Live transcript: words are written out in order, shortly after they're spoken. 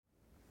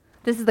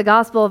This is the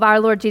gospel of our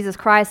Lord Jesus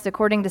Christ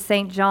according to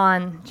St.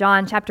 John,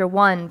 John chapter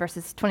 1,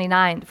 verses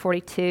 29 to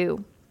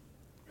 42.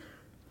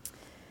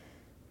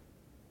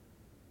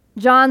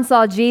 John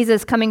saw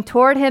Jesus coming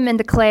toward him and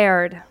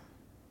declared,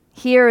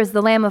 "Here is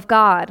the Lamb of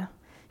God,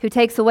 who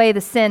takes away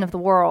the sin of the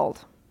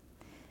world.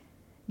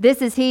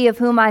 This is he of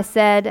whom I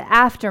said,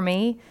 'After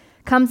me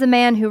comes a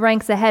man who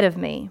ranks ahead of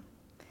me,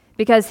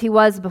 because he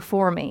was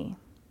before me.'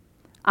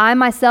 I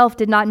myself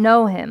did not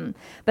know him,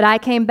 but I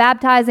came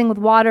baptizing with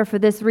water for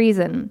this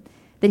reason,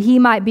 that he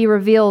might be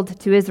revealed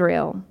to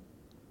Israel."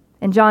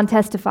 And John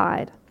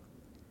testified,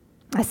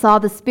 "I saw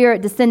the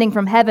Spirit descending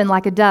from heaven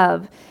like a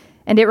dove,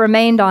 and it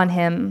remained on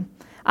him.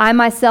 I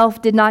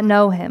myself did not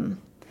know him,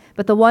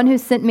 but the one who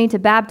sent me to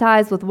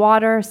baptize with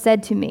water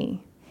said to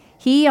me,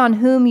 'He on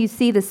whom you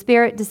see the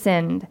Spirit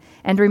descend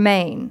and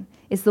remain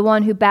is the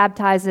one who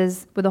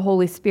baptizes with the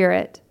Holy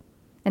Spirit.'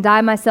 And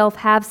I myself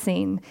have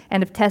seen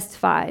and have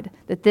testified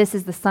that this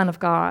is the Son of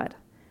God."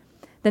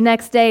 The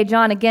next day,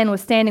 John again was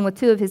standing with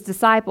two of his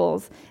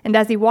disciples, and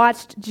as he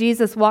watched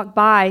Jesus walk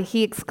by,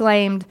 he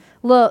exclaimed,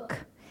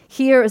 "Look,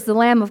 here is the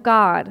Lamb of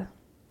God."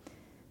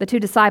 The two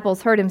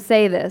disciples heard him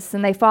say this,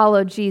 and they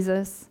followed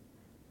Jesus.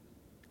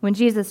 When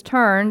Jesus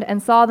turned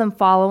and saw them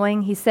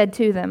following, he said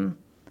to them,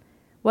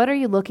 "What are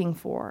you looking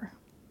for?"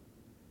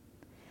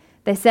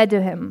 They said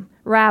to him,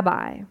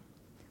 "Rabbi,"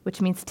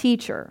 which means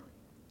teacher,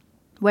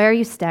 "where are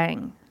you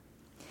staying?"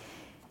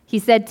 He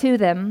said to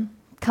them,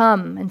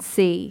 "Come and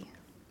see."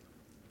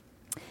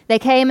 They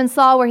came and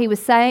saw where he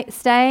was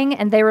staying,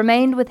 and they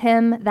remained with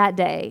him that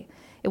day.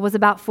 It was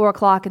about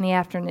 4:00 in the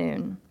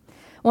afternoon.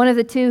 One of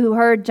the two who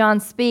heard John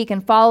speak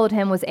and followed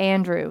him was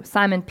Andrew,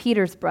 Simon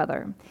Peter's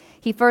brother.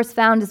 He first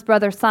found his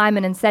brother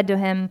Simon and said to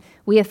him,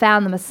 "We have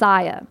found the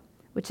Messiah,"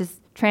 which is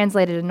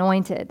translated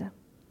anointed.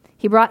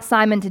 He brought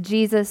Simon to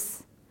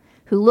Jesus,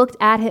 who looked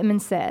at him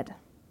and said,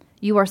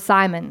 "You are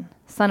Simon,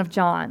 son of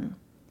John.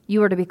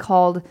 You are to be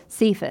called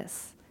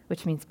Cephas,"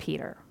 which means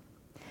Peter.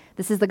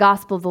 This is the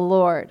gospel of the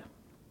Lord.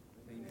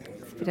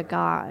 Thanks be to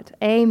God.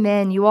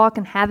 Amen. You all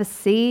can have a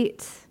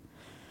seat.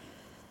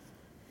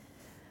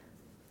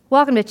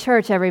 Welcome to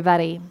church,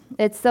 everybody.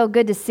 It's so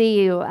good to see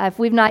you. If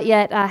we've not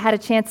yet had a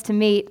chance to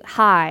meet,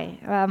 hi.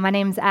 My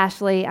name's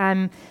Ashley.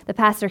 I'm the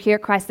pastor here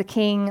at Christ the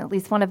King, at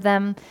least one of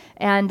them,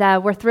 and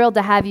we're thrilled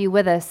to have you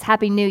with us.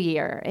 Happy New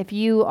Year. If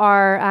you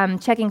are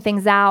checking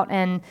things out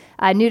and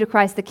new to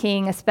Christ the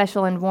King, a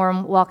special and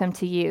warm welcome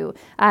to you.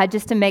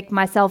 Just to make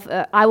myself,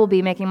 I will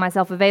be making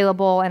myself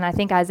available, and I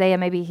think Isaiah,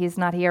 maybe he's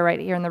not here right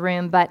here in the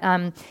room, but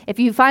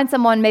if you find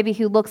someone maybe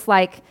who looks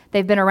like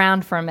they've been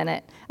around for a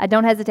minute,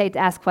 don't hesitate to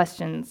ask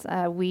questions.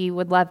 We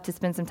would love to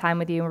spend some time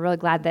with you, and we're really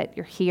glad that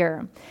you're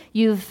here.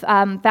 You've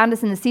found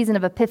us in the season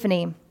of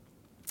Epiphany.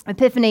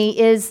 Epiphany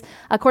is,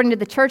 according to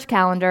the church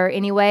calendar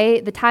anyway,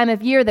 the time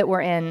of year that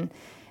we're in.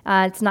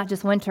 It's not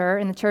just winter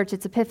in the church,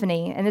 it's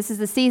Epiphany. And this is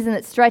the season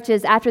that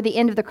stretches after the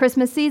end of the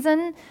Christmas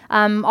season,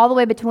 all the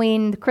way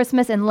between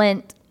Christmas and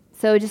Lent.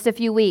 So just a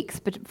few weeks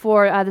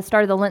before the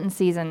start of the Lenten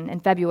season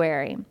in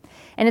February.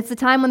 And it's the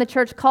time when the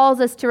church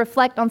calls us to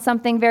reflect on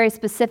something very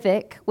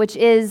specific, which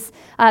is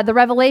the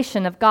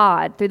revelation of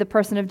God through the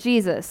person of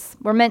Jesus.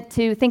 We're meant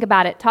to think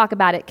about it, talk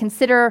about it,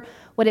 consider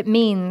what it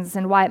means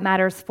and why it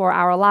matters for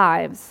our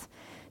lives.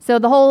 So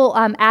the whole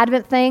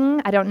Advent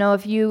thing, I don't know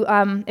if you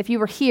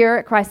were here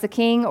at Christ the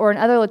King or in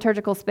other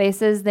liturgical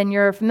spaces, then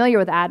you're familiar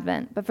with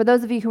Advent. But for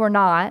those of you who are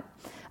not,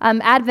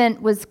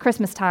 Advent was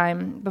Christmas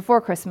time,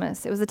 before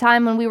Christmas. It was a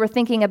time when we were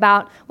thinking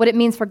about what it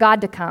means for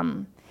God to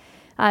come,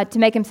 to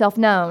make himself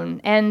known.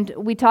 And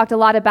we talked a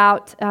lot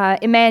about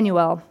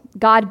Emmanuel,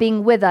 God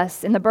being with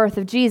us in the birth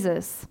of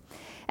Jesus.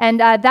 And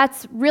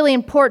that's really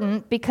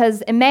important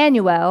because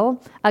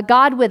Emmanuel,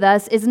 God with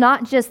us, is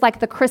not just like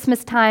the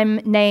Christmas time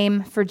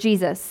name for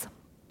Jesus,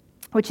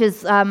 which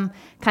is kind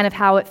of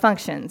how it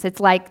functions. It's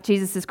like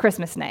Jesus'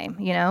 Christmas name,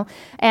 you know?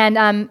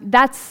 And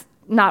that's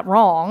not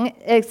wrong,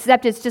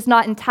 except it's just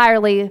not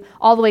entirely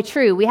all the way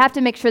true. We have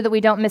to make sure that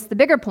we don't miss the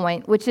bigger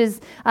point, which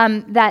is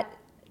that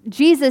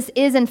Jesus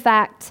is, in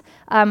fact,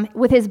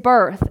 with his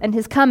birth and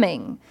his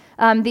coming,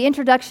 the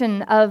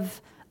introduction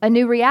of a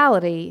new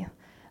reality.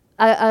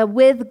 A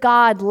with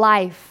God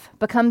life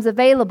becomes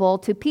available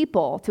to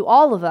people, to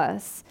all of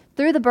us,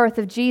 through the birth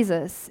of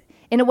Jesus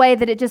in a way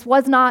that it just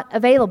was not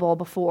available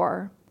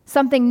before.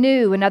 Something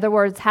new, in other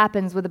words,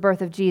 happens with the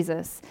birth of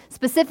Jesus.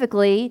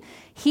 Specifically,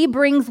 he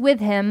brings with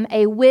him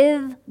a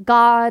with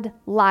God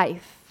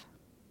life.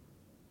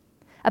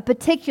 A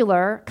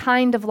particular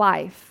kind of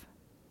life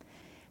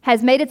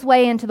has made its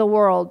way into the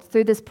world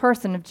through this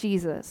person of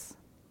Jesus.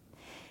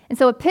 And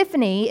so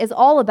Epiphany is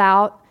all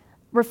about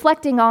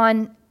reflecting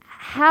on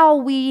how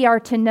we are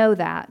to know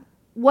that,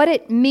 what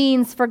it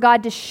means for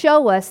God to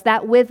show us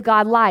that with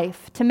God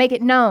life, to make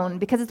it known.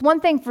 Because it's one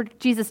thing for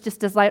Jesus just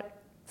to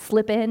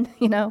slip in,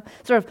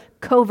 sort of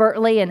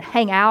covertly and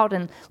hang out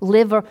and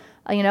live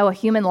a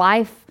human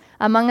life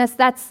among us.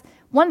 That's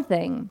one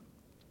thing.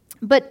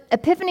 But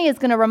Epiphany is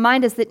going to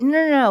remind us that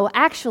no,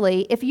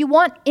 actually, if you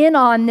want in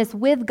on this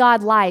with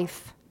God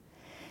life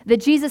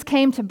that Jesus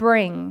came to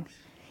bring,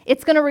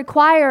 It's going to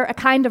require a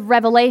kind of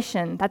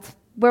revelation. That's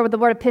where the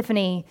word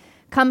epiphany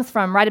comes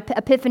from, right?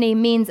 Epiphany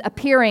means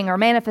appearing or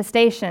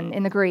manifestation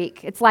in the Greek.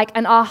 It's like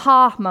an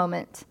aha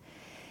moment.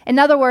 In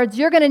other words,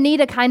 you're going to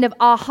need a kind of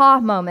aha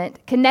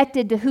moment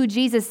connected to who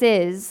Jesus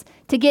is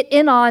to get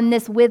in on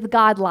this with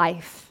God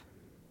life.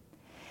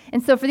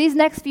 And so for these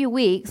next few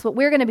weeks, what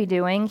we're going to be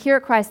doing here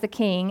at Christ the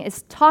King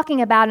is talking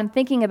about and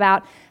thinking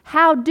about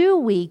how do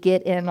we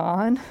get in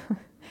on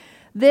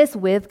this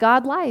with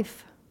God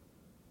life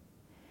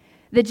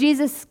that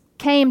Jesus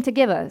came to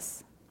give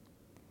us.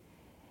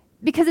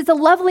 Because it's a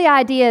lovely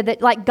idea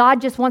that like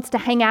God just wants to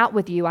hang out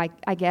with you, I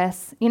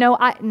guess.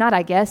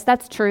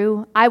 That's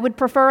true. I would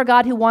prefer a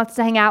God who wants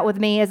to hang out with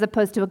me as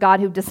opposed to a God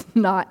who does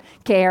not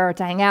care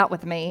to hang out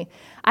with me.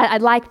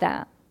 I'd like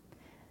that.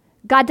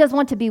 God does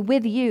want to be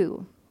with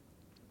you.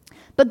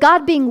 But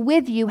God being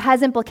with you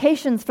has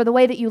implications for the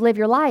way that you live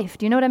your life.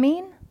 Do you know what I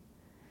mean?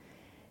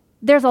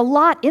 There's a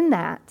lot in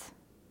that.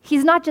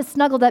 He's not just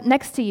snuggled up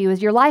next to you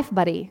as your life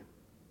buddy.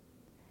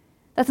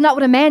 That's not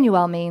what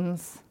Emmanuel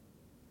means.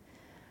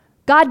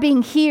 God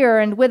being here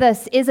and with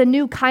us is a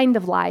new kind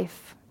of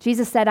life.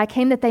 Jesus said, I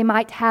came that they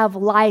might have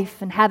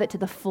life and have it to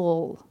the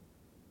full.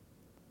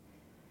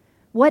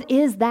 What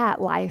is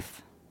that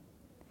life?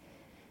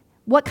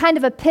 What kind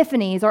of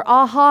epiphanies or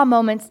aha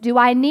moments do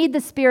I need the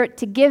Spirit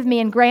to give me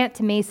and grant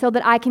to me so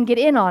that I can get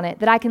in on it,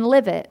 that I can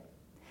live it?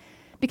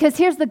 Because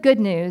here's the good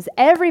news.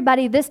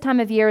 Everybody this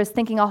time of year is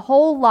thinking a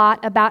whole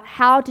lot about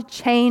how to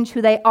change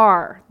who they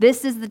are.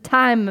 This is the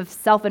time of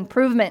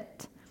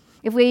self-improvement.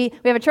 If we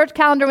have a church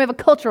calendar, we have a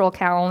cultural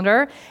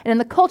calendar. And in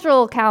the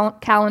cultural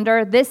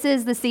calendar, this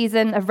is the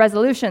season of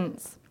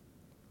resolutions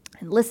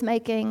and list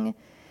making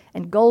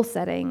and goal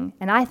setting.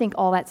 And I think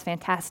all that's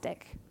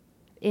fantastic.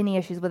 Any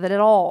issues with it at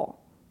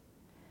all.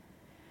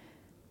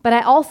 But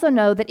I also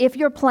know that if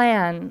your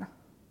plan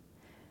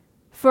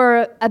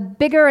for a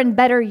bigger and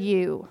better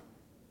you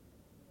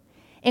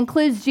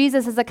includes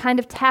Jesus as a kind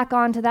of tack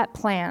on to that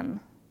plan,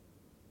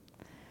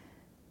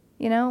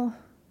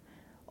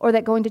 or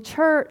that going to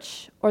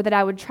church, or that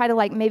I would try to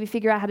maybe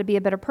figure out how to be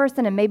a better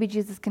person, and maybe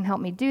Jesus can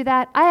help me do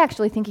that. I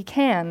actually think he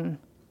can.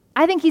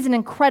 I think he's an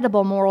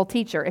incredible moral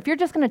teacher. If you're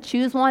just going to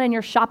choose one and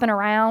you're shopping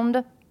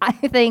around, I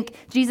think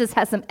Jesus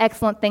has some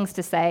excellent things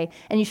to say,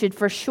 and you should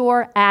for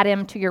sure add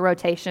him to your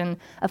rotation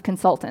of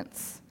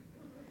consultants.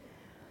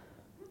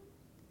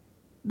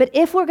 But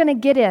if we're going to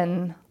get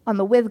in on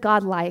the with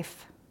God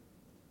life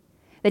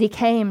that he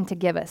came to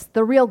give us,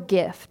 the real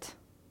gift,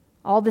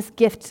 all this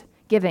gift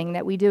giving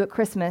that we do at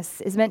Christmas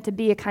is meant to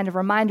be a kind of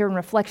reminder and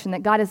reflection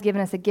that God has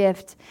given us a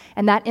gift,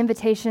 and that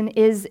invitation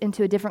is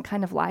into a different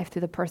kind of life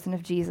through the person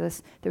of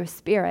Jesus, through his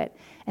Spirit,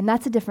 and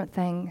that's a different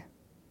thing.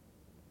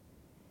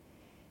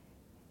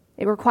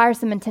 It requires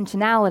some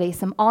intentionality,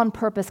 some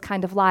on-purpose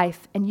kind of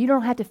life, and you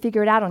don't have to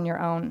figure it out on your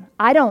own.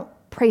 I don't,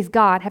 praise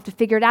God, have to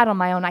figure it out on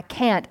my own. I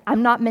can't.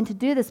 I'm not meant to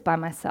do this by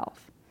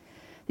myself.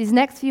 These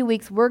next few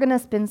weeks, we're going to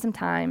spend some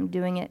time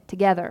doing it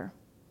together,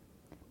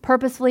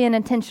 purposefully and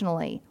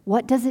intentionally.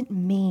 What does it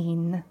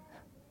mean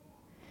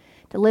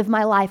to live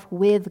my life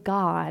with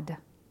God?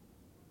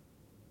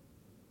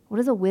 What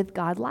is a with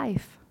God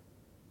life?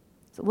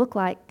 What does it look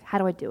like? How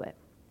do I do it?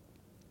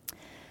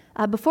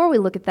 Before we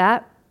look at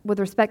that, with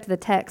respect to the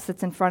text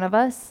that's in front of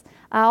us,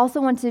 I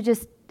also want to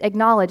just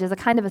acknowledge as a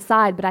kind of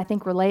aside, but I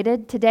think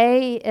related,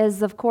 today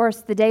is, of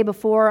course, the day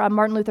before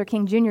Martin Luther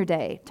King Jr.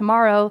 Day.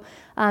 Tomorrow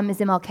is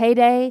MLK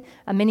Day.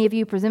 Many of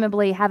you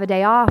presumably have a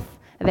day off,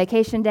 a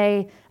vacation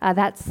day.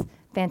 That's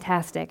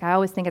fantastic. I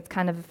always think it's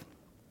kind of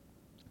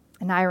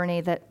an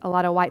irony that a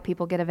lot of white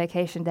people get a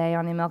vacation day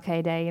on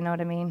MLK Day, you know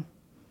what I mean?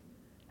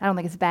 I don't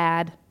think it's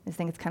bad. I just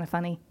think it's kind of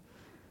funny.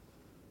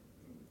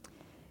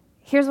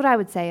 Here's what I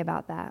would say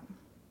about that.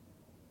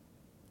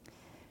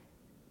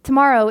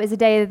 Tomorrow is a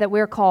day that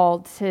we're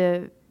called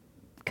to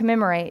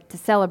commemorate, to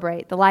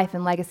celebrate the life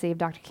and legacy of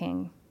Dr.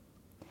 King.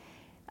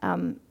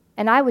 And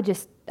I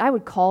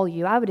would call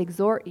you, I would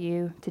exhort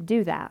you to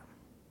do that.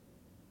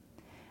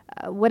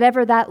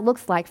 Whatever that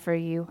looks like for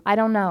you, I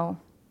don't know.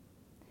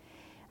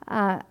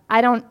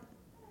 I don't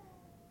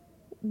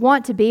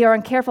want to be or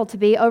am careful to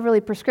be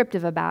overly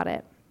prescriptive about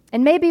it.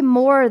 And maybe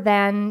more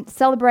than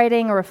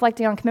celebrating or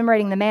reflecting on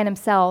commemorating the man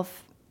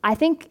himself, I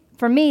think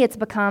for me it's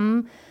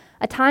become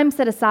a time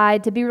set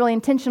aside to be really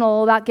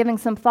intentional about giving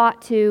some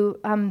thought to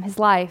his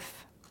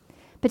life,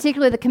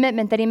 particularly the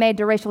commitment that he made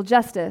to racial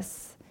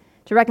justice,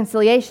 to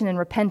reconciliation and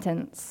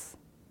repentance.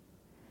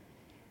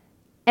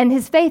 And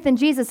his faith in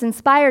Jesus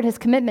inspired his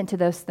commitment to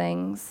those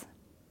things.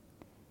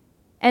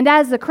 And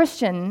as a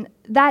Christian,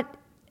 that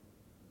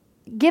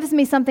gives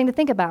me something to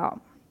think about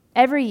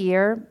every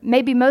year,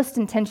 maybe most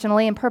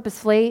intentionally and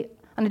purposefully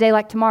on a day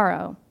like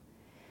tomorrow.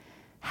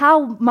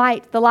 How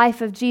might the life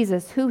of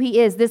Jesus, who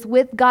he is, this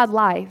with God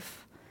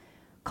life,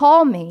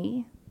 call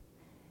me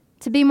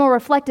to be more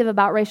reflective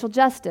about racial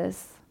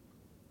justice,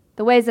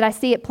 the ways that I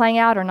see it playing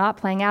out or not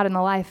playing out in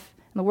the life,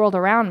 in the world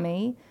around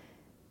me?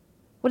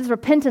 What does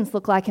repentance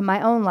look like in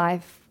my own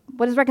life?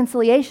 What does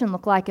reconciliation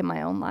look like in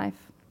my own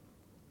life?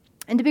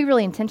 And to be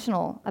really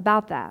intentional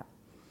about that.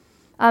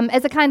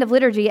 As a kind of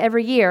liturgy,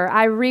 every year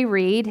I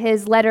reread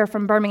his letter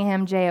from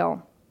Birmingham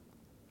jail.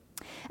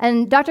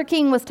 And Dr.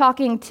 King was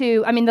talking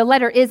to, the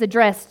letter is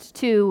addressed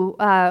to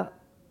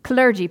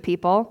clergy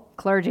people,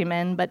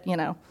 clergymen, but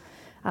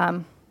I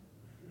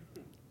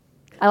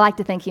like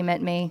to think he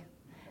meant me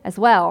as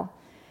well.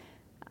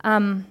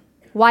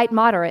 White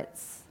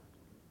moderates.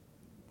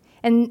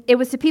 And it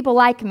was to people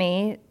like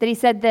me that he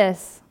said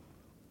this: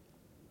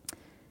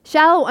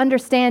 shallow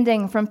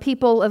understanding from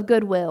people of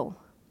goodwill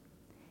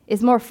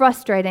is more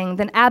frustrating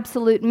than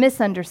absolute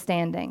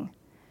misunderstanding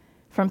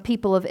from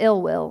people of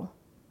ill will.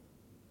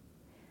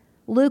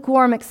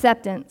 Lukewarm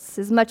acceptance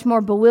is much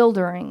more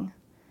bewildering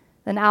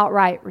than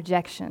outright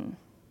rejection.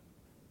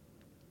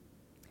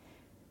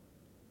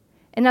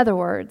 In other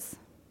words,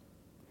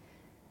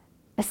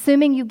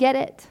 assuming you get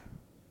it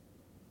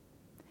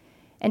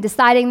and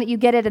deciding that you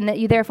get it and that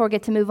you therefore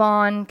get to move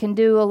on can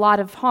do a lot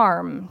of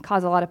harm,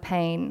 cause a lot of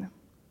pain.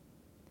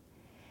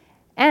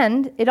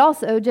 And it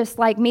also just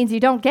means you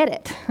don't get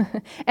it.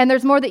 And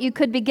there's more that you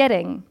could be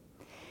getting.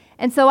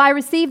 And so I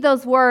received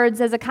those words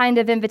as a kind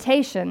of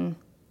invitation.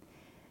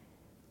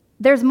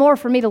 There's more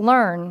for me to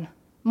learn,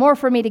 more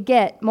for me to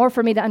get, more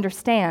for me to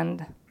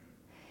understand.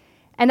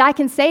 And I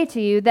can say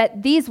to you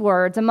that these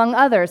words, among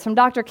others, from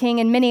Dr. King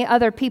and many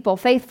other people,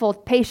 faithful,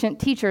 patient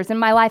teachers in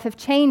my life, have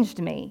changed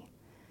me.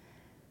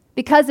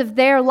 Because of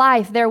their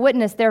life, their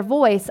witness, their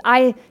voice,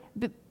 I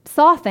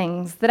saw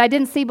things that I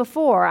didn't see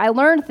before. I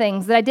learned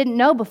things that I didn't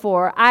know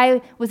before.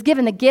 I was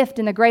given the gift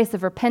and the grace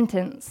of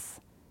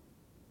repentance.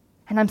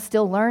 And I'm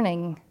still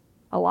learning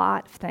a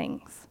lot of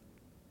things.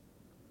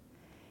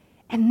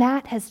 And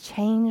that has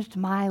changed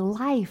my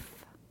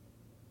life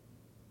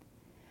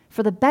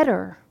for the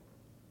better.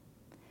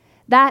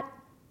 That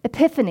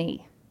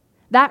epiphany,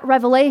 that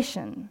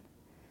revelation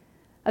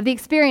of the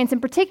experience in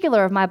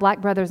particular of my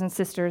black brothers and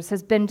sisters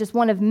has been just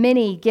one of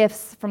many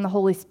gifts from the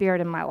Holy Spirit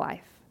in my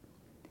life.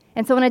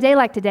 And so on a day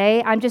like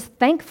today, I'm just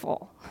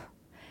thankful.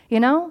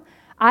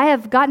 I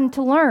have gotten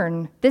to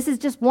learn. This is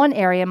just one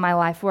area in my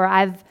life where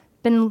I've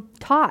been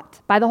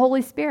taught by the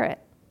Holy Spirit.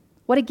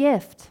 What a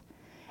gift.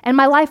 And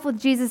my life with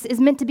Jesus is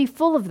meant to be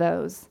full of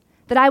those,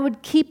 that I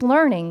would keep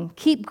learning,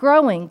 keep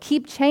growing,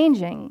 keep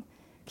changing,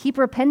 keep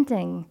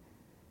repenting.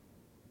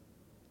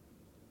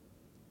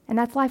 And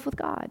that's life with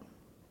God.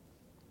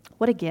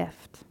 What a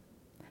gift.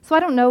 So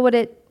I don't know what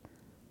it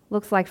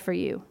looks like for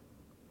you,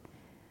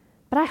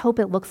 but I hope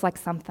it looks like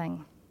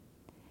something.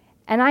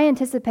 And I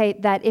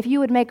anticipate that if you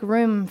would make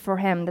room for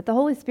him, that the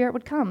Holy Spirit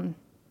would come,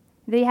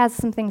 that he has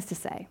some things to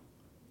say.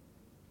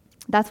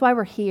 That's why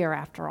we're here,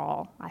 after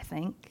all, I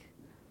think.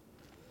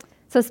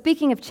 So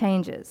speaking of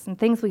changes and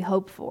things we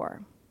hope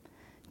for,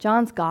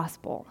 John's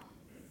Gospel.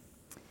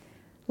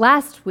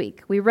 Last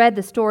week, we read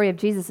the story of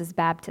Jesus'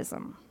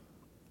 baptism.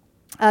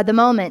 The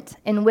moment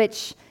in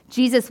which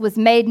Jesus was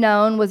made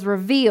known, was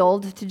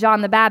revealed to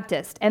John the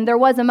Baptist. And there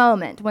was a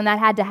moment when that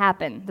had to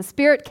happen. The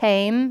Spirit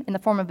came in the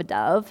form of a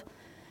dove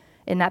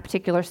in that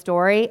particular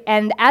story.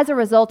 And as a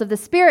result of the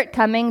Spirit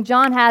coming,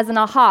 John has an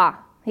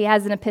aha. He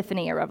has an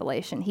epiphany, a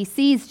revelation. He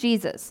sees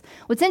Jesus.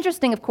 What's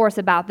interesting, of course,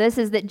 about this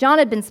is that John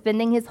had been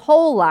spending his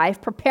whole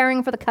life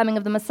preparing for the coming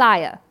of the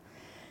Messiah.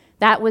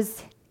 That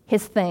was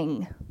his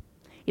thing.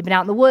 He'd been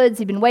out in the woods,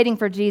 he'd been waiting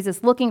for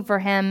Jesus, looking for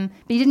him,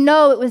 but he didn't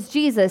know it was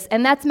Jesus,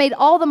 and that's made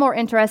all the more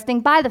interesting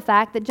by the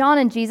fact that John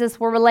and Jesus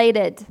were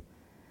related.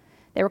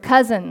 They were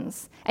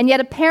cousins, and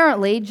yet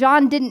apparently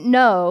John didn't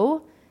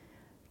know,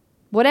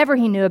 whatever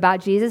he knew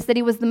about Jesus, that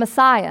he was the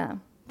Messiah,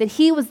 that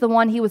he was the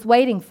one he was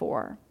waiting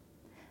for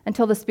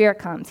until the Spirit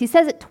comes. He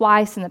says it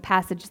twice in the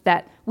passage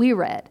that we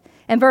read.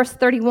 In verse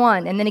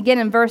 31, and then again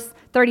in verse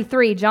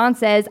 33, John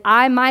says,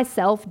 I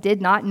myself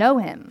did not know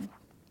him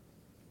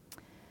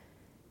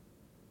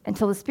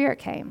until the Spirit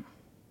came.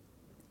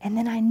 And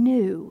then I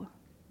knew,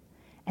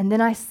 and then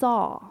I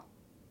saw.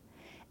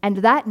 And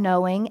that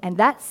knowing and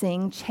that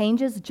seeing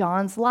changes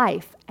John's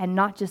life, and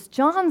not just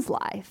John's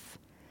life,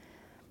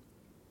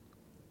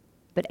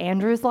 but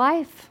Andrew's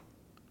life,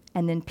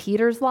 and then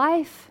Peter's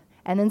life,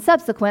 and then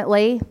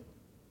subsequently,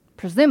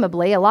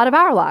 presumably, a lot of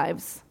our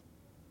lives.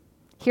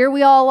 Here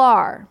we all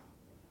are,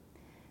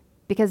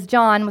 because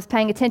John was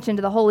paying attention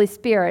to the Holy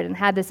Spirit and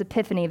had this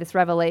epiphany, this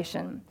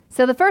revelation.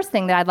 So the first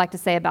thing that I'd like to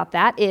say about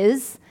that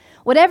is,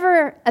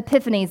 whatever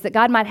epiphanies that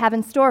God might have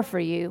in store for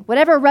you,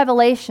 whatever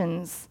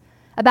revelations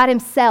about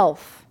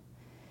himself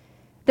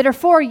that are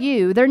for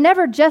you, they're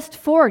never just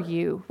for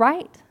you,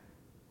 right?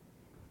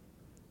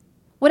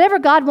 Whatever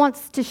God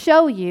wants to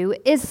show you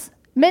is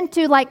meant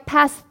to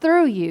pass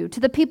through you to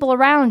the people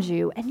around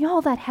you. And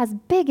y'all, that has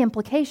big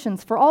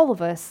implications for all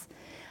of us.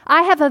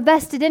 I have a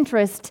vested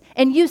interest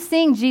in you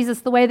seeing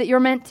Jesus the way that you're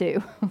meant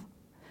to.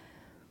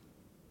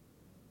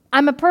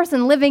 I'm a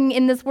person living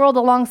in this world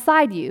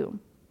alongside you.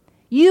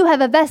 You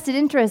have a vested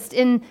interest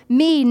in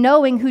me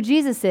knowing who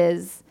Jesus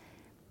is,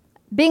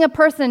 being a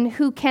person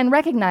who can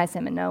recognize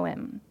him and know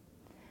him.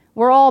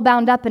 We're all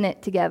bound up in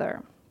it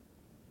together,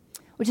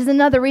 which is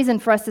another reason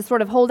for us to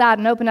sort of hold out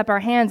and open up our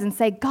hands and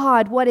say,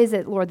 God, what is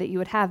it, Lord, that you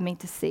would have me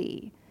to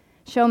see?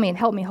 Show me and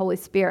help me, Holy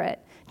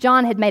Spirit.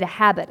 John had made a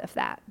habit of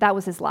that. That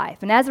was his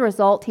life. And as a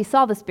result, he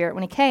saw the Spirit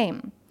when he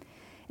came.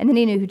 And then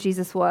he knew who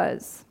Jesus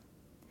was.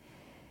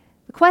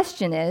 The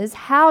question is,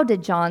 how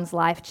did John's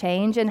life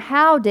change? And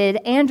how did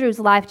Andrew's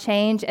life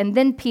change? And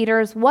then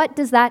Peter's, what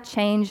does that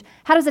change?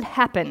 How does it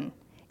happen?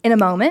 In a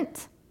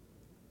moment?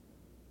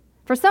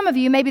 For some of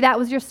you, maybe that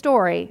was your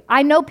story.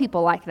 I know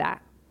people like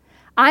that.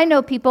 I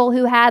know people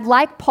who had,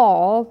 like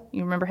Paul,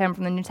 you remember him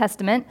from the New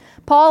Testament,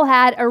 Paul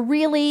had a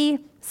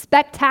really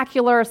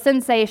spectacular,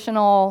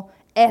 sensational,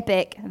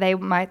 epic, they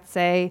might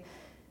say,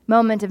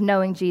 moment of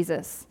knowing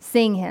Jesus,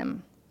 seeing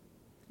him,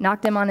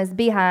 knocked him on his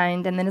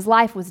behind, and then his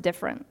life was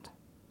different.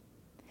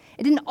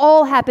 It didn't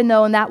all happen,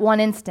 though, in that one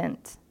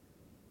instant.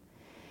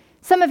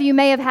 Some of you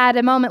may have had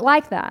a moment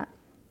like that,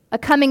 a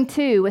coming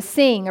to, a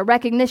seeing, a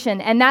recognition,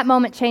 and that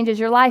moment changes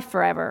your life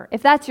forever.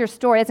 If that's your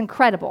story, that's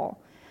incredible.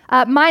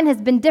 Mine has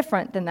been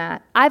different than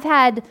that. I've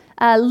had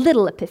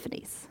little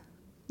epiphanies,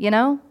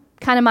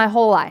 kind of my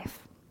whole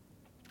life.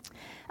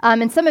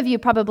 And some of you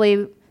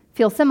probably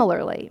feel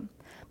similarly.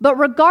 But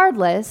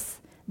regardless,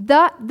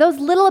 those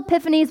little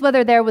epiphanies,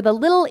 whether they're with a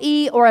little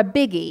e or a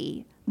big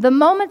E, the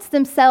moments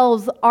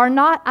themselves are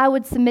not, I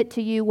would submit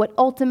to you, what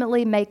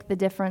ultimately make the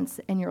difference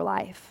in your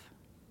life.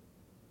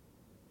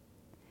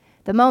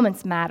 The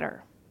moments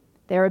matter.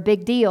 They're a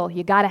big deal.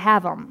 You got to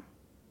have them.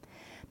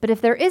 But if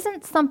there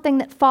isn't something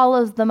that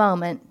follows the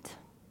moment,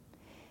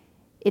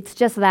 it's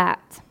just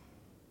that.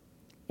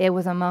 It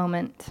was a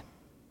moment.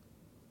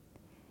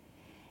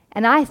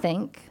 And I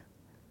think,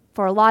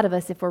 for a lot of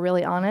us, if we're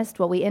really honest,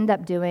 what we end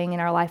up doing in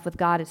our life with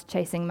God is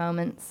chasing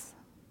moments.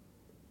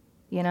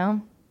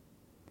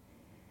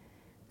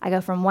 I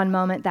go from one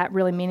moment, that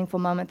really meaningful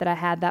moment that I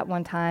had that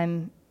one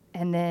time,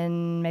 and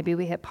then maybe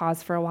we hit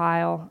pause for a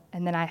while,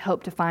 and then I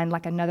hope to find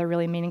like another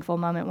really meaningful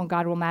moment when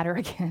God will matter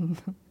again.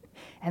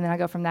 And then I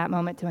go from that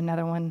moment to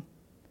another one.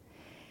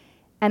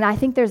 And I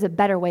think there's a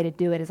better way to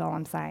do it, is all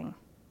I'm saying.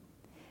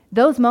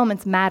 Those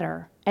moments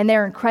matter, and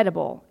they're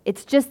incredible.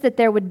 It's just that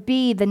there would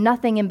be the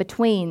nothing in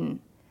between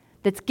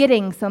that's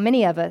getting so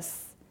many of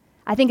us.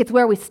 I think it's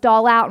where we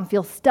stall out and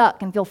feel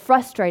stuck and feel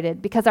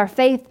frustrated because our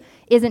faith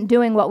isn't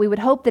doing what we would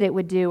hope that it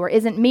would do, or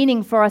isn't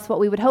meaning for us what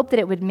we would hope that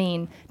it would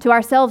mean to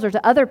ourselves or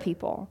to other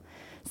people.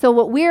 So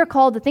what we're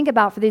called to think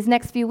about for these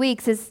next few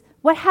weeks is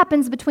what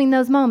happens between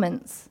those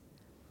moments.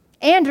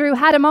 Andrew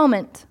had a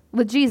moment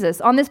with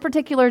Jesus on this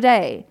particular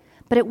day,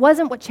 but it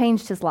wasn't what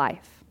changed his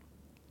life.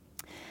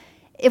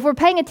 If we're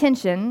paying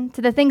attention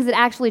to the things that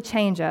actually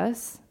change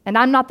us, and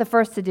I'm not the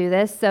first to do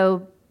this,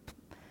 so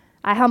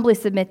I humbly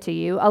submit to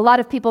you, a lot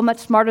of people much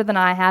smarter than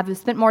I have, who've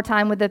spent more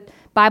time with the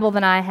Bible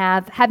than I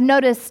have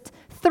noticed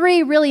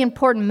 3 really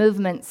important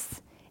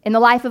movements in the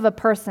life of a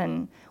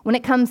person when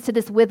it comes to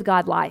this with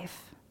God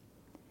life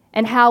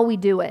and how we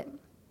do it.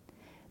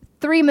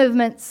 3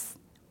 movements.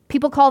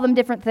 People call them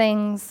different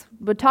things,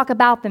 would talk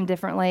about them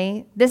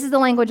differently. This is the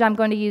language I'm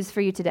going to use for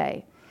you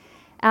today.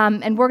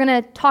 And we're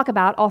going to talk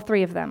about all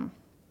 3 of them.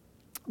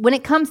 When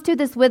it comes to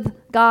this with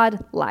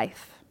God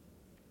life,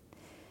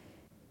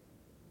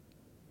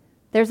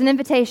 there's an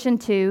invitation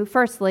to,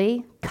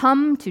 firstly,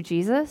 come to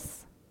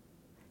Jesus.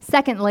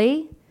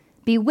 Secondly,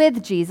 be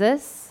with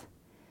Jesus.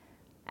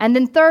 And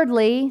then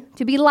thirdly,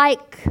 to be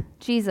like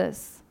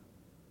Jesus.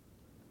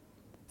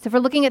 So if we're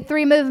looking at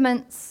 3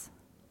 movements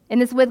in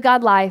this with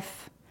God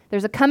life,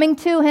 there's a coming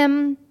to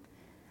him,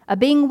 a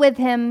being with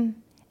him,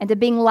 and a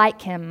being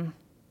like him.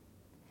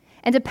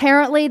 And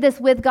apparently this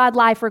with God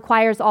life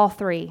requires all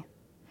 3.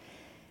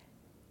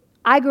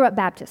 I grew up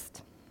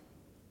Baptist,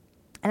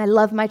 and I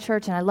love my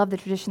church, and I love the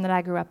tradition that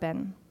I grew up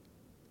in.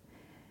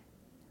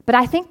 But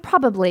I think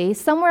probably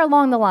somewhere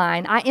along the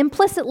line, I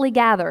implicitly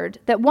gathered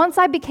that once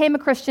I became a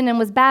Christian and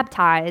was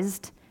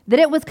baptized, that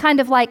it was kind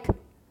of like,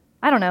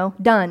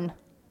 done.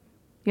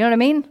 You know what I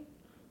mean?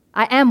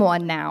 I am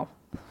one now.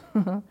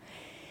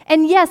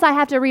 And yes, I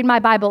have to read my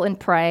Bible and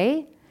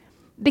pray,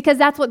 because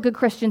that's what good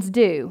Christians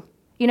do.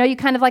 You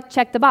kind of like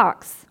check the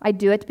box. I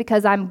do it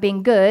because I'm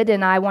being good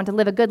and I want to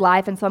live a good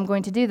life, and so I'm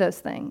going to do those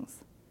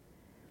things.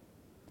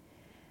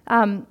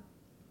 I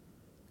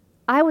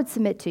would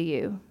submit to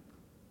you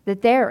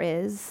that there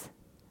is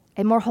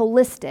a more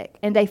holistic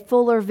and a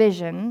fuller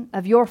vision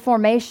of your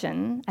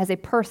formation as a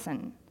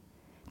person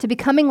to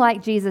becoming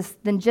like Jesus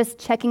than just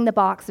checking the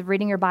box of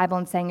reading your Bible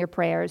and saying your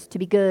prayers to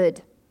be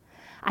good.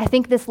 I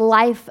think this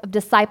life of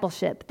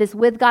discipleship, this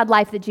with God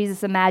life that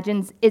Jesus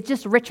imagines, is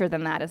just richer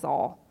than that is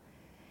all.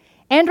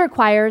 And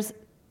requires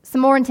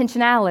some more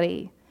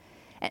intentionality.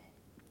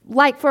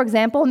 Like, for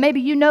example, maybe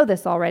you know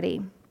this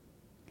already.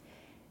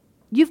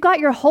 You've got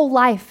your whole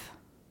life.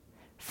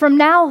 From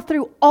now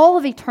through all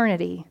of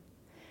eternity,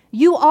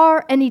 you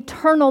are an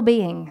eternal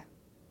being.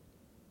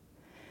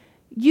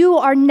 You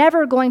are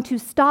never going to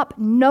stop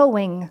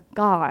knowing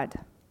God.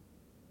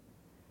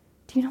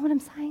 Do you know what I'm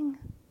saying?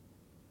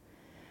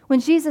 When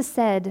Jesus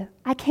said,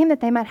 I came that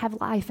they might have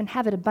life and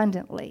have it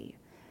abundantly,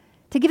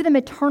 to give them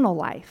eternal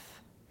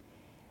life,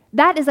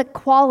 That is a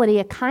quality,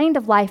 a kind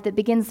of life that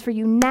begins for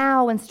you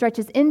now and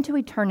stretches into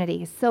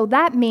eternity. So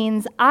that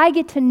means I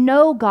get to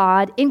know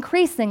God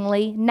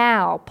increasingly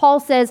now.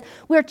 Paul says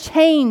we're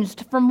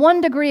changed from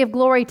one degree of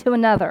glory to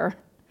another.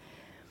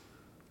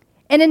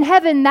 And in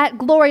heaven, that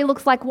glory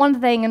looks like one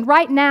thing, and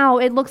right now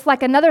it looks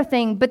like another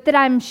thing, but that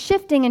I'm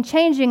shifting and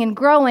changing and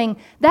growing,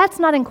 that's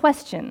not in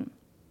question.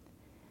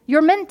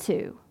 You're meant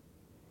to.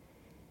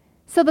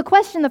 So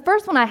the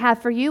first one I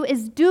have for you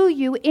is, do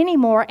you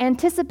anymore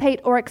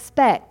anticipate or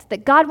expect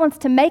that God wants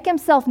to make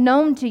himself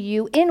known to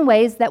you in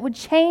ways that would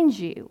change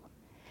you?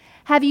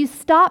 Have you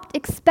stopped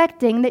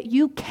expecting that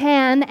you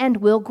can and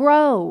will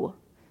grow?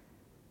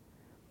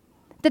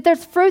 That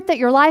there's fruit that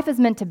your life is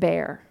meant to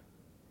bear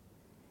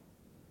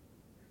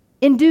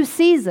in due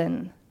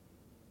season.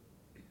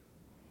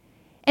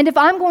 And if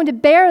I'm going to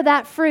bear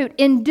that fruit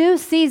in due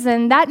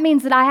season, that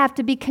means that I have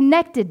to be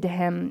connected to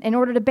him in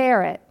order to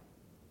bear it.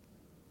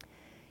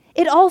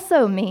 It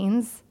also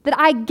means that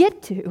I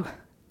get to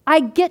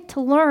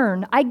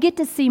learn. I get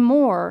to see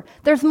more.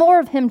 There's more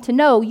of him to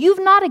know.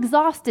 You've not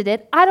exhausted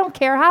it. I don't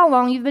care how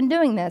long you've been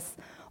doing this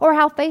or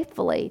how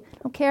faithfully. I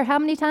don't care how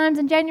many times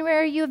in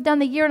January you have done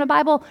the year in a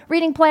Bible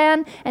reading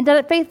plan and done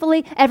it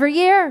faithfully every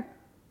year.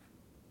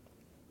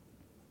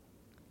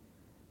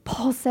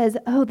 Paul says,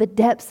 oh, the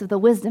depths of the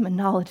wisdom and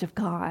knowledge of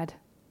God.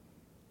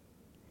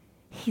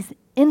 He's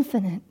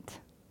infinite.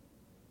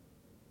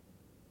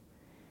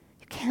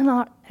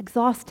 Cannot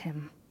exhaust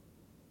him.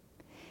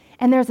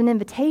 And there's an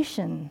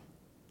invitation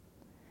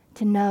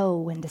to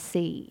know and to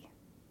see.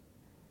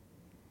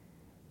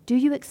 Do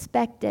you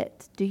expect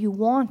it? Do you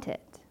want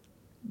it?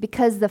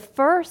 Because the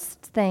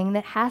first thing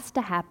that has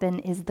to happen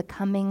is the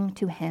coming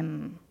to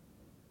him.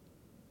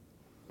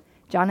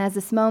 John has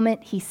this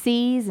moment, he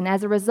sees, and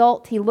as a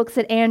result, he looks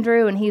at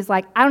Andrew and he's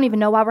like, I don't even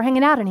know why we're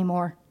hanging out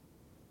anymore.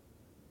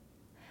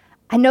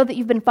 I know that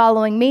you've been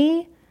following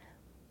me,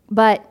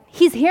 but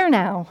he's here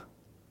now.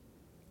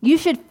 You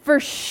should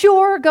for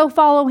sure go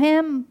follow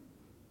him.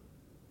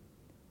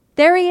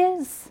 There he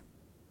is.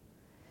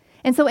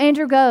 And so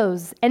Andrew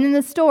goes. And in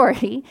the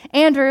story,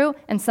 Andrew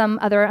and some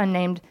other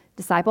unnamed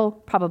disciple,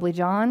 probably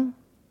John,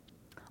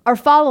 are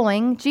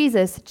following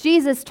Jesus.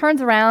 Jesus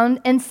turns around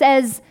and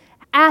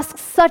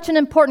asks such an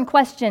important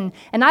question.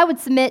 And I would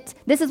submit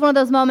this is one of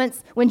those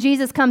moments when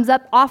Jesus comes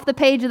up off the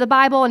page of the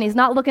Bible and he's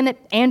not looking at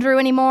Andrew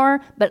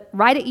anymore, but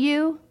right at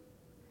you.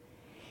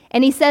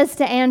 And he says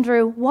to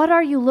Andrew, what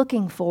are you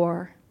looking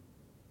for?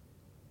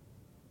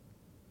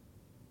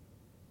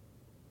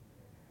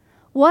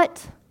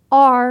 What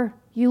are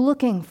you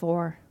looking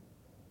for?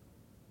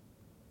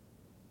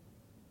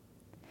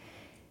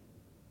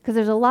 Because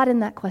there's a lot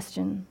in that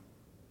question.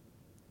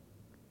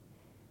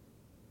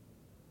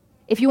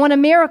 If you want a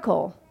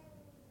miracle,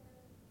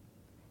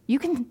 you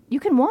can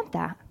want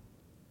that.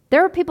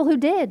 There are people who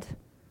did,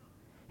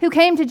 who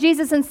came to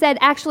Jesus and said,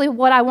 actually,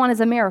 what I want is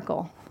a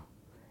miracle.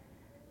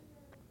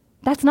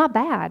 That's not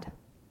bad.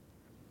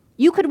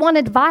 You could want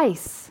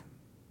advice.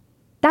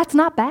 That's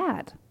not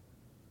bad.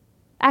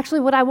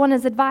 Actually, what I want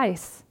is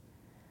advice.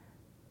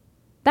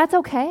 That's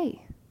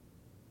okay.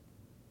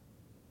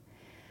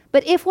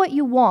 But if what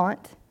you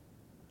want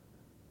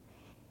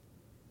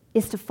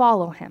is to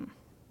follow him,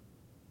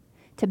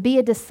 to be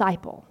a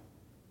disciple,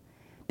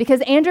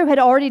 because Andrew had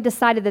already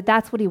decided that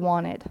that's what he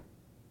wanted,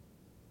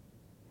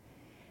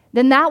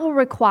 then that will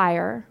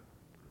require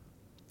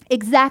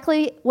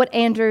exactly what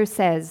Andrew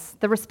says.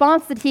 The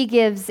response that he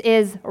gives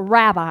is,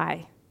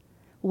 Rabbi,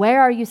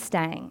 where are you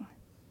staying?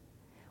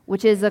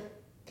 Which is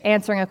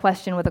answering a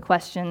question with a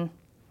question.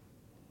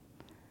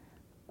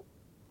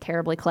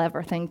 Terribly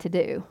clever thing to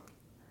do.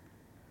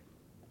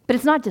 But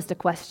it's not just a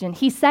question.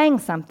 He's saying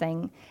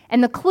something.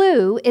 And the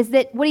clue is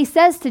that what he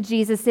says to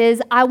Jesus is,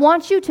 I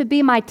want you to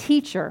be my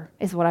teacher,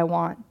 is what I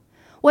want.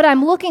 What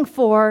I'm looking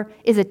for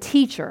is a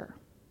teacher.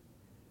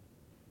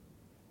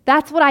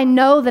 That's what I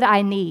know that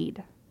I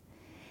need.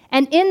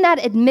 And in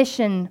that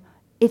admission,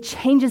 it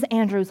changes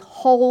Andrew's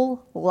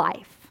whole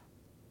life.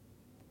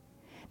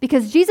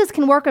 Because Jesus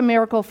can work a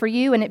miracle for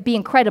you and it be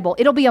incredible.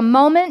 It'll be a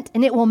moment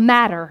and it will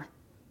matter.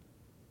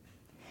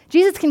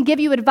 Jesus can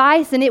give you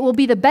advice and it will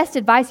be the best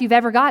advice you've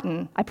ever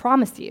gotten. I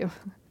promise you.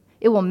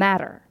 It will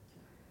matter.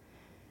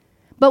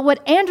 But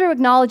what Andrew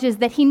acknowledges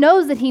that he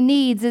knows that he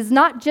needs is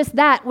not just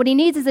that. What he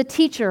needs is a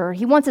teacher.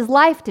 He wants his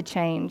life to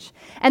change.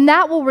 And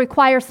that will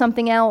require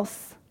something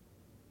else.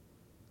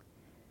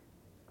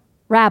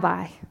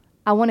 Rabbi,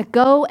 I want to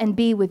go and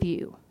be with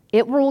you.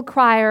 It will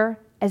require,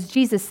 as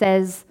Jesus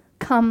says,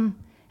 come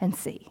and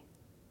see.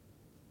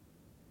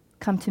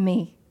 Come to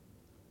me,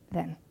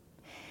 then.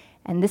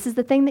 And this is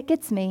the thing that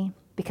gets me,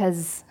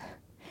 because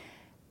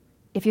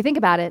if you think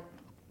about it,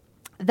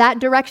 that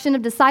direction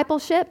of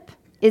discipleship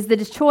is the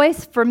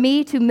choice for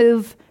me to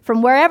move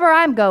from wherever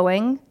I'm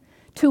going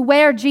to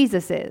where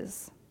Jesus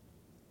is.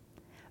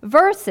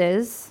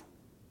 Versus,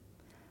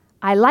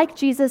 I like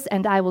Jesus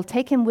and I will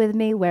take him with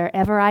me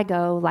wherever I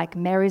go, like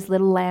Mary's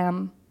little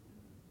lamb.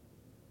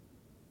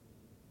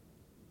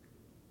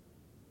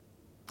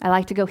 I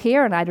like to go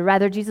here, and I'd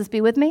rather Jesus be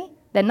with me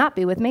than not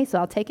be with me, so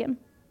I'll take him.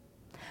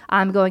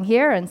 I'm going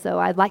here, and so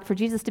I'd like for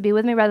Jesus to be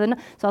with me rather than,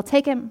 so I'll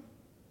take him.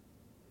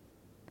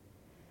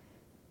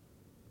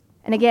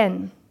 And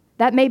again,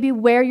 that may be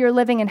where you're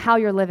living and how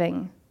you're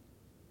living.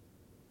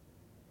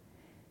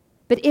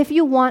 But if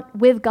you want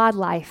with God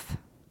life,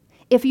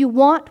 if you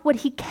want what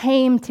he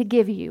came to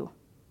give you,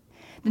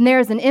 then there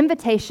is an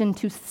invitation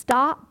to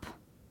stop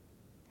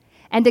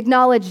and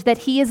acknowledge that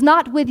he is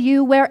not with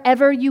you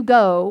wherever you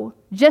go,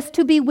 just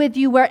to be with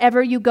you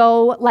wherever you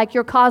go like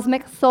your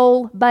cosmic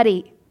soul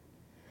buddy.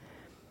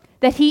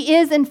 That he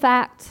is, in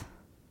fact,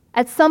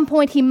 at some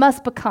point he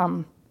must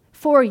become,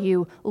 for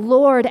you,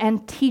 Lord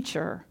and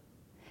teacher.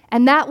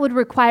 And that would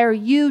require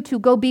you to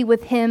go be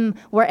with him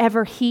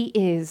wherever he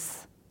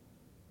is.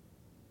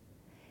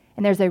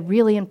 And there's a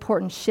really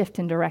important shift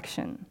in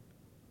direction.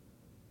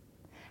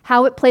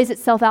 How it plays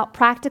itself out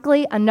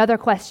practically, another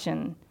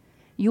question.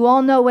 You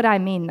all know what I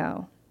mean,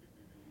 though.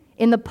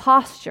 In the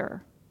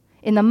posture,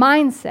 in the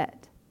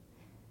mindset,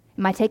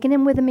 am I taking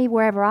him with me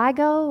wherever I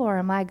go, or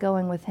am I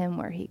going with him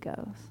where he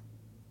goes?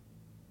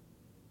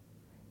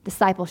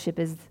 Discipleship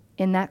is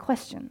in that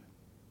question.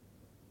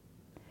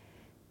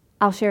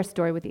 I'll share a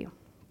story with you.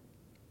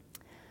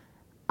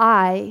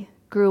 I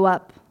grew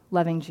up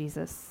loving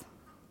Jesus.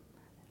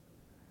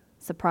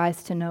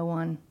 Surprise to no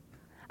one.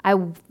 I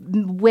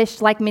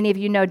wish, like many of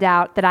you, no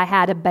doubt, that I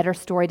had a better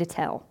story to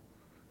tell.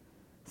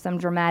 Some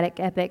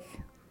dramatic, epic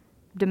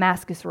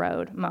Damascus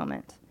Road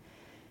moment.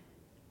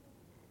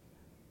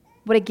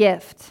 What a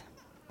gift.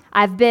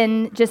 I've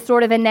been just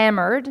sort of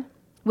enamored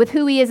with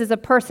who he is as a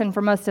person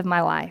for most of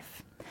my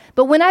life.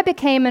 But when I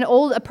became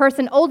a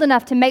person old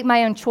enough to make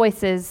my own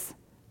choices,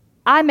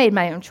 I made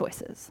my own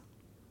choices.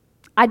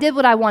 I did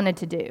what I wanted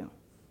to do.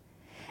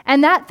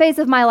 And that phase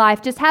of my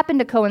life just happened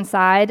to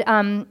coincide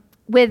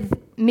with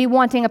me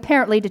wanting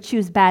apparently to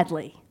choose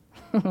badly.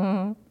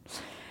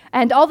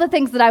 And all the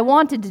things that I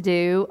wanted to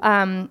do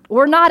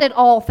were not at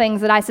all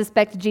things that I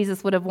suspect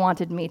Jesus would have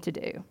wanted me to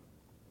do.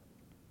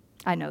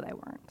 I know they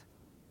weren't.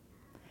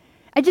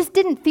 I just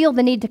didn't feel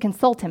the need to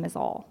consult him is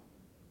all.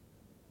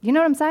 You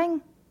know what I'm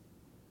saying?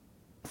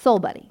 Soul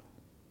buddy.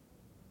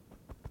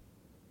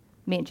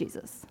 Me and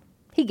Jesus.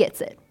 He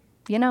gets it,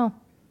 you know?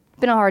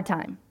 Been a hard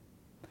time.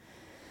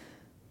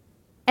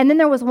 And then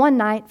there was one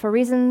night, for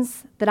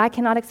reasons that I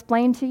cannot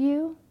explain to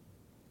you,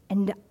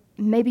 and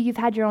maybe you've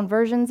had your own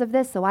versions of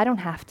this, so I don't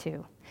have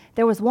to.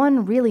 There was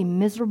one really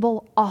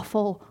miserable,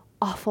 awful,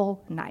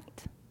 awful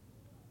night.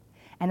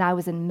 And I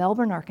was in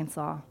Melbourne,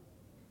 Arkansas.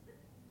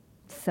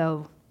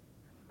 So,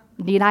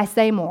 need I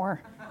say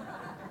more?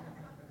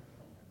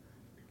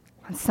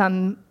 On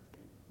some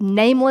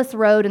nameless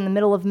road in the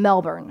middle of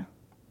Melbourne.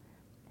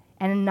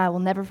 And I will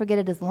never forget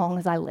it as long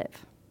as I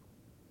live.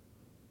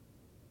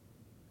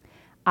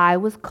 I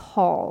was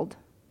called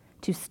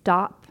to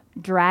stop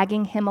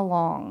dragging him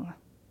along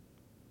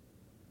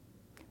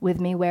with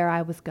me where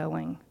I was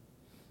going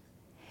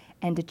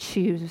and to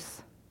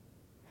choose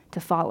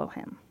to follow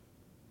him.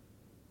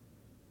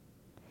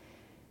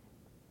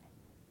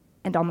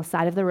 And on the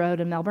side of the road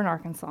in Melbourne,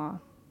 Arkansas,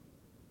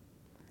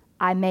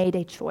 I made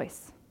a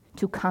choice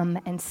to come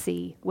and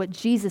see what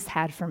Jesus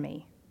had for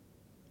me.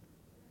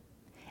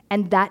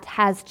 And that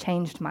has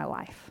changed my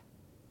life.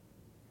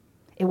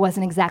 It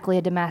wasn't exactly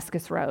a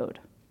Damascus Road,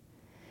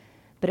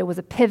 but it was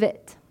a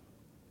pivot.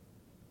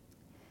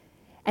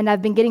 And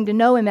I've been getting to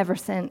know him ever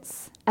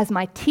since as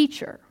my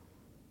teacher.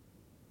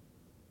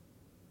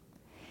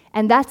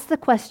 And that's the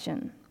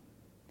question.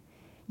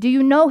 Do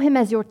you know him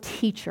as your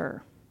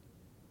teacher?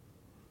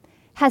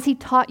 Has he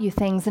taught you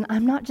things? And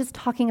I'm not just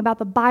talking about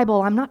the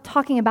Bible. I'm not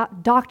talking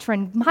about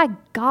doctrine. My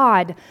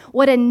God,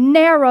 what a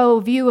narrow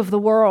view of the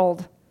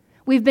world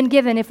we've been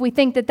given if we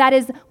think that that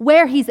is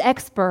where he's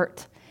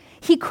expert.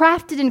 He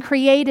crafted and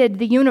created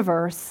the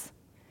universe.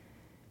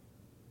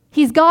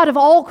 He's God of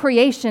all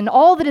creation.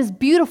 All that is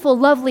beautiful,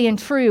 lovely, and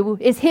true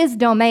is his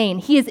domain.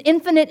 He is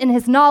infinite in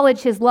his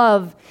knowledge, his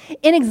love,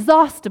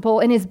 inexhaustible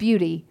in his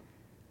beauty.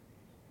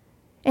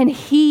 And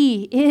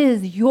he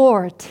is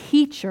your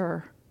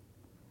teacher,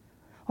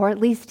 or at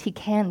least he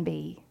can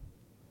be,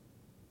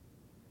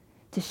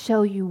 to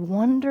show you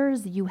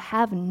wonders you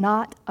have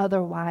not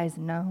otherwise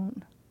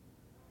known.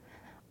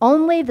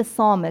 Only the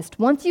psalmist,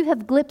 once you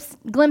have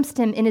glimpsed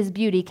him in his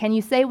beauty, can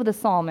you say with the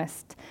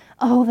psalmist,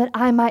 "Oh, that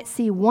I might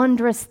see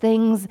wondrous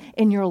things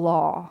in your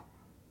law."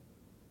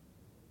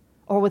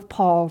 Or with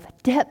Paul, the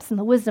depths and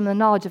the wisdom and the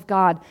knowledge of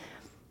God.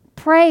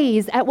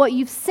 Praise at what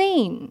you've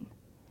seen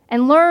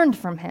and learned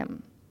from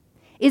him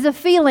is a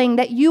feeling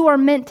that you are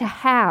meant to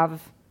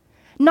have,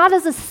 not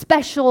as a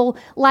special,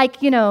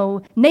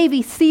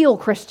 Navy SEAL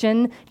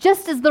Christian,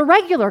 just as the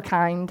regular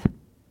kind.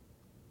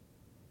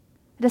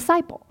 A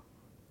disciple.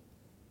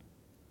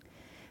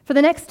 For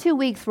the next 2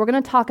 weeks, we're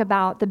going to talk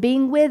about the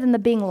being with and the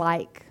being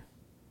like.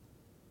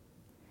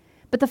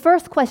 But the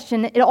first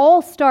question, it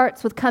all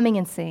starts with coming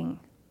and seeing.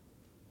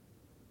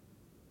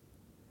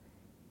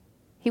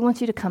 He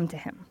wants you to come to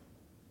him.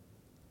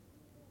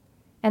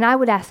 And I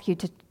would ask you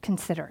to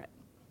consider it.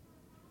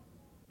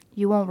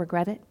 You won't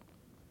regret it,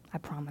 I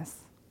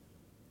promise.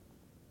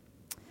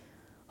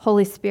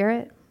 Holy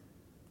Spirit,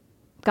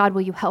 God,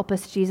 will you help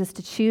us, Jesus,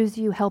 to choose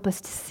you, help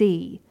us to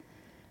see.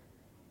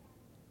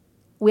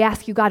 We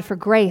ask you, God, for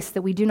grace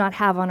that we do not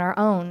have on our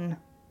own.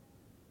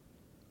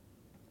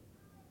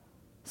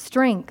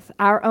 Strength,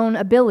 our own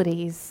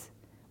abilities.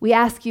 We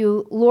ask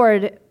you,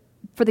 Lord,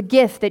 for the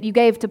gift that you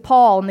gave to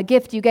Paul and the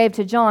gift you gave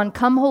to John.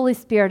 Come, Holy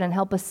Spirit, and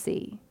help us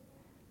see.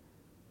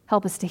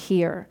 Help us to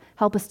hear.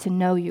 Help us to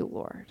know you,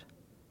 Lord.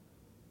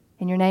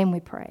 In your name we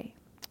pray.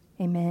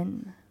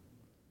 Amen.